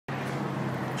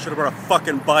Should've brought a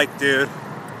fucking bike, dude.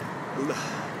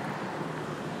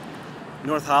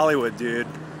 North Hollywood, dude.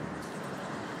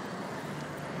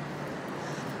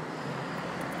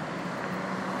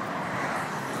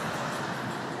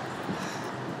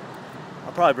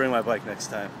 I'll probably bring my bike next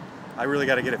time. I really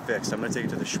gotta get it fixed. I'm gonna take it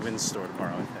to the Schwinn store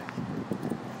tomorrow, I think.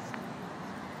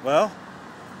 Well,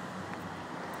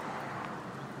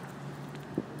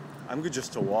 I'm good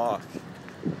just to walk.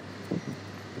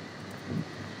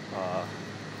 I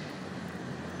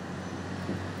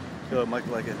feel it might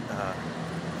like it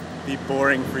be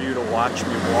boring for you to watch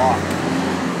me walk.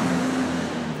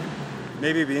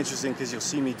 Maybe it'd be interesting because you'll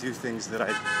see me do things that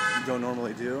I don't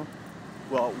normally do.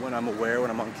 Well, when I'm aware, when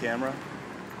I'm on camera,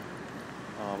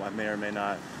 I may or may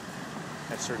not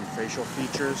have certain facial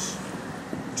features,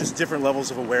 just different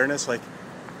levels of awareness. Like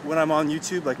when I'm on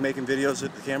YouTube, like making videos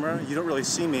with the camera, you don't really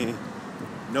see me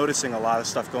noticing a lot of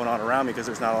stuff going on around me because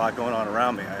there's not a lot going on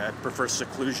around me. I prefer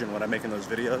seclusion when I'm making those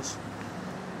videos.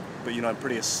 But you know, I'm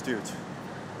pretty astute.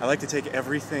 I like to take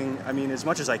everything, I mean, as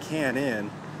much as I can in,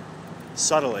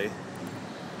 subtly,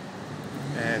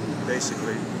 and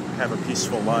basically have a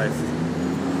peaceful life.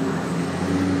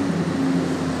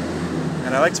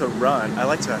 And I like to run. I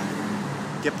like to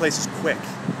get places quick.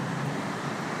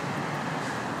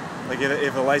 Like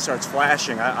if a light starts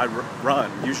flashing, I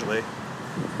run, usually.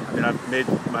 I mean, I've made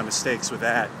my mistakes with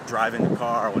that, driving a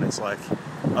car when it's like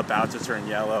about to turn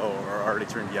yellow or already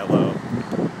turned yellow.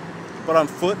 But on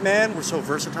foot, man, we're so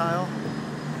versatile.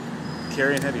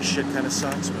 Carrying heavy shit kind of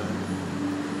sucks, but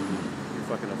you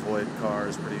fucking avoid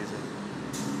cars pretty easy.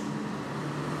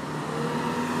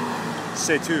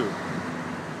 Say two.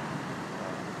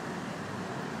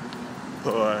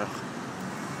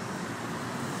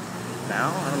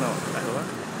 Now? I don't know.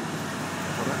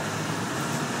 Hold on.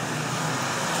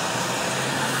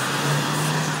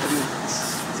 I mean,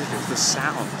 the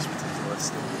sound is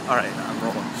ridiculous. Alright, I'm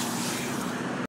rolling.